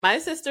My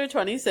sister,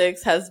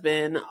 26, has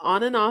been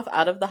on and off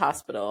out of the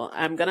hospital.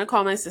 I'm going to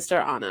call my sister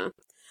Anna.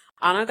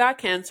 Anna got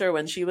cancer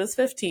when she was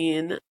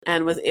 15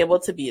 and was able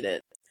to beat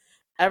it.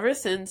 Ever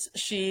since,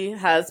 she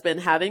has been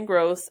having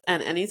growth,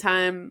 and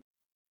anytime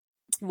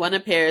one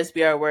appears,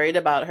 we are worried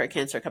about her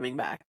cancer coming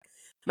back.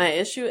 My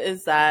issue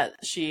is that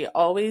she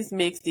always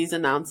makes these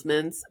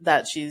announcements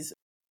that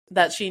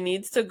she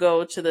needs to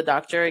go to the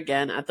doctor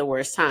again at the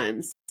worst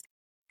times.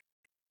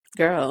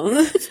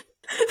 Girl.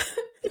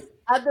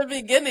 At the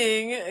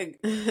beginning,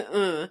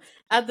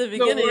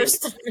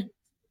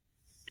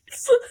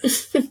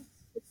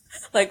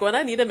 like when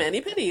I need a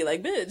mani-pedi,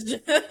 like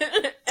bitch.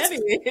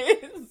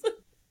 Anyways,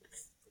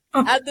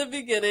 at the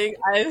beginning,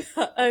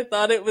 I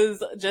thought it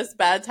was just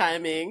bad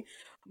timing,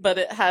 but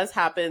it has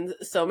happened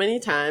so many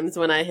times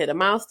when I hit a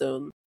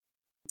milestone.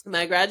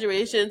 My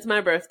graduations, my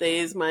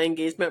birthdays, my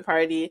engagement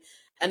party,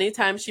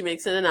 anytime she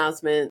makes an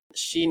announcement,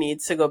 she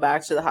needs to go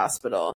back to the hospital.